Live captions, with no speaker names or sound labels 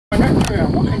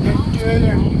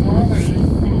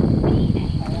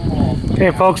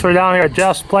Okay, folks, we're down here at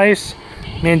Jeff's place.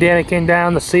 Me and Danny came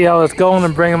down to see how it's going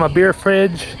and bring him a beer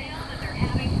fridge.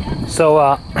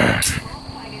 So,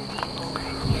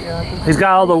 he's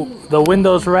got all the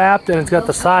windows wrapped and it's got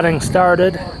the siding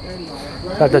started.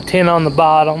 Got the tin on the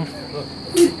bottom.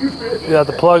 You got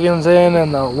the plug-ins in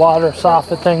and the water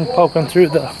soffit thing poking through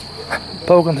the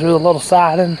little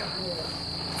siding.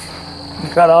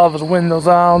 He's got all of his windows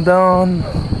all done.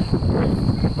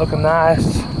 Looking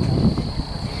nice.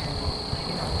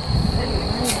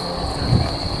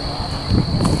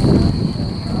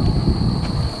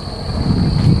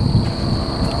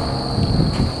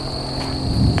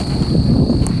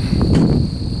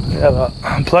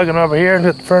 I'm plugging over here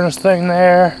into the furnace thing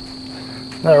there.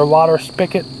 Another water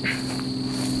spigot.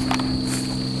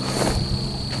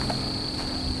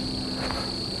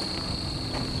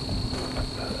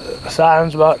 The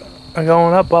siding's about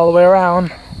going up all the way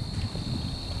around.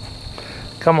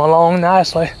 Coming along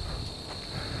nicely.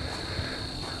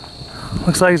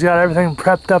 Looks like he's got everything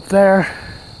prepped up there.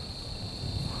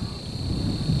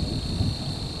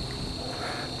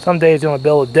 Someday he's going to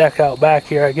build a deck out back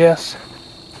here, I guess.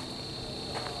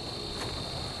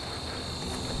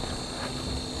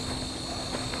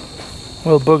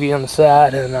 Little boogie on the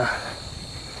side and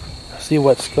see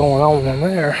what's going on in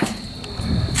there.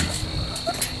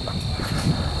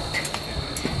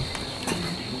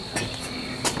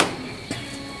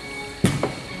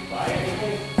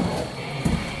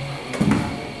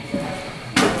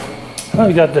 Oh,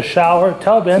 you got the shower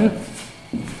tub in.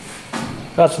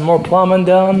 Got some more plumbing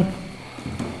done.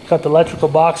 Got the electrical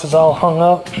boxes all hung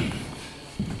up.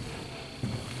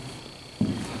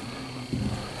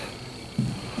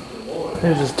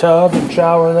 Here's his tub and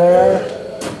shower there.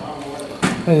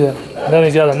 Then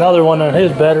he's got another one in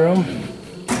his bedroom.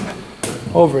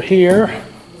 Over here.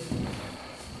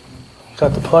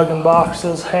 Got the plug-in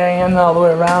boxes hanging all the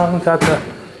way around. Got the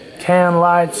can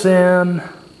lights in.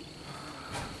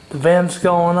 The vents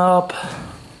going up.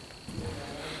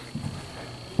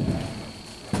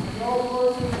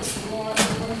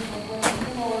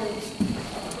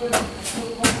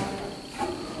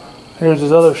 Here's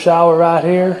his other shower right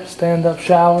here, stand-up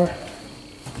shower.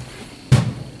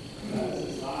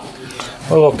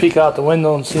 We'll go peek out the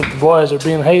window and see if the boys are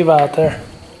being hay out there.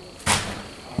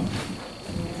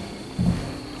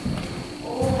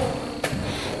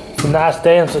 It's a nice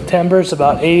day in September. It's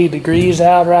about 80 degrees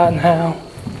out right now.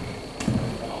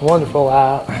 Wonderful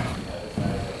out.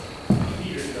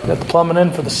 Got the plumbing in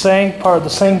for the sink, part of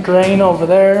the sink drain over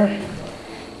there.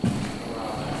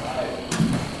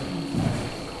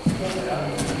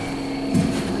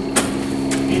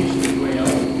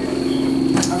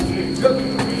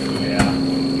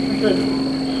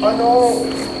 I know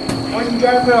when you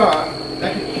got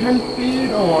like a 10 feet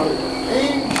or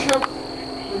 8 ship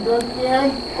in your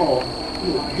hand, or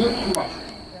good too much.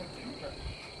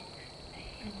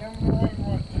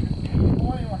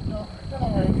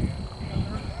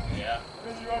 Yeah.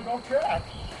 Because you have no track.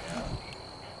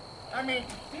 I mean,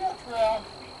 field track,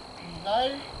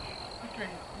 nice, you can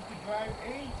drive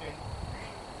anything.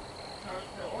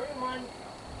 The only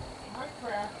my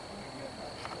track.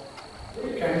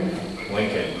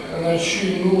 Lincoln. And then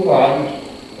she moved on.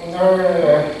 And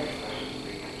there,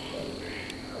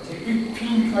 it's a big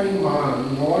pink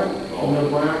on north on the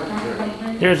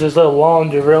ground. Here's his little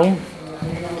laundry room.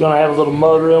 Gonna have a little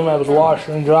mud room, have his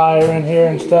washer and dryer in here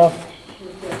and stuff.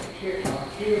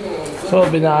 So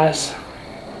it'll be nice.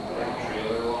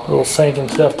 Little sink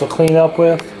and stuff to clean up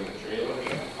with.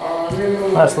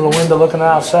 Nice little window looking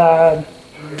outside.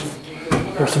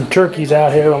 There's some turkeys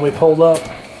out here when we pulled up.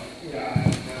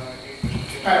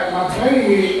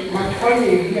 My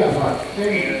 20, yeah, about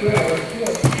 10,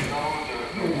 12,